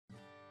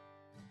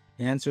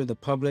Answer the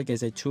Public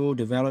is a tool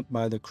developed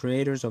by the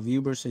creators of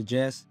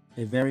Ubersuggest,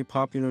 a very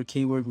popular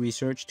keyword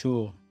research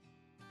tool.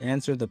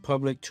 Answer the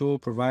Public tool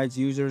provides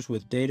users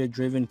with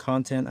data-driven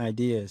content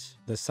ideas.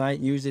 The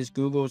site uses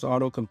Google's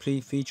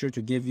autocomplete feature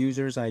to give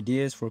users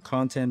ideas for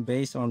content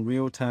based on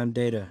real-time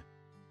data.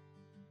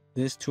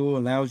 This tool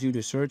allows you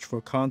to search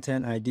for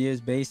content ideas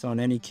based on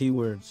any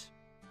keywords.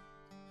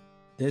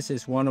 This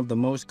is one of the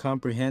most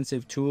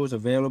comprehensive tools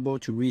available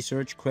to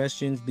research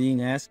questions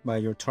being asked by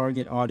your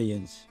target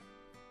audience.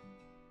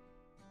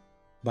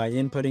 By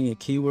inputting a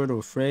keyword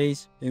or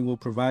phrase, it will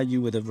provide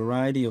you with a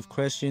variety of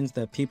questions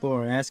that people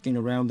are asking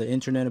around the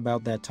internet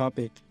about that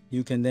topic.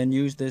 You can then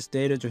use this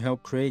data to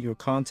help create your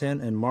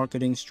content and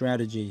marketing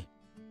strategy.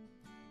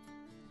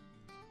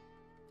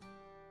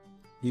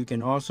 You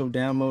can also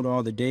download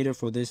all the data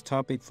for this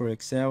topic for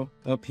Excel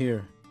up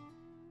here.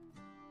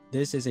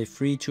 This is a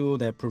free tool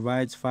that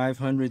provides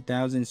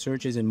 500,000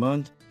 searches a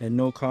month and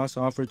no cost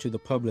offered to the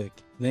public.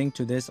 Link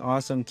to this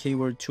awesome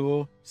keyword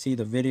tool, see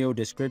the video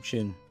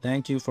description.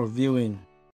 Thank you for viewing.